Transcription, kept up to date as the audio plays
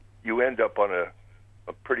you end up on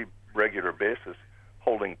a pretty regular basis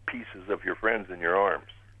holding pieces of your friends in your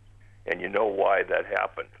arms. And you know why that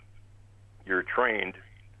happened. You're trained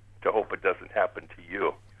to hope it doesn't happen to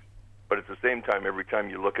you. But at the same time, every time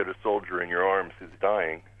you look at a soldier in your arms who's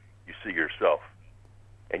dying, you see yourself.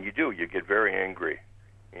 And you do. You get very angry.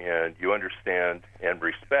 And you understand and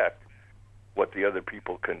respect what the other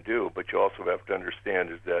people can do. But you also have to understand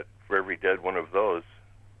is that for every dead one of those,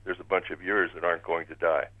 there's a bunch of yours that aren't going to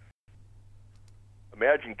die.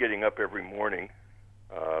 Imagine getting up every morning,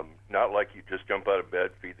 not like you just jump out of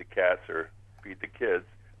bed, feed the cats or feed the kids,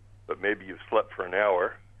 but maybe you've slept for an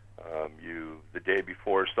hour. You, the day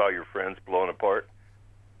before, saw your friends blown apart,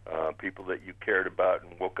 people that you cared about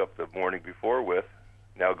and woke up the morning before with,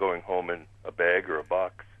 now going home in a bag or a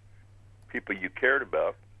box. People you cared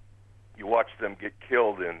about, you watch them get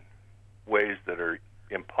killed in ways that are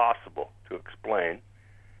impossible to explain,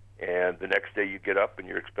 and the next day you get up and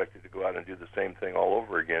you're expected to go out and do the same thing all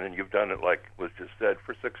over again, and you've done it, like was just said,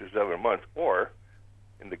 for 6 or 7 months, or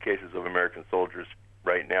in the cases of American soldiers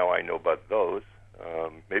right now, I know about those,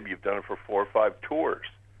 maybe you've done it for 4 or 5 tours.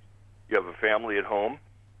 You have a family at home.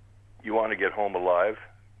 You want to get home alive.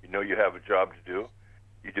 You know you have a job to do.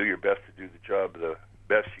 You do your best to do the job the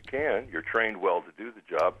best you can. You're trained well to do the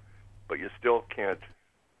job, but you still can't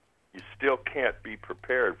be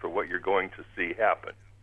prepared for what you're going to see happen.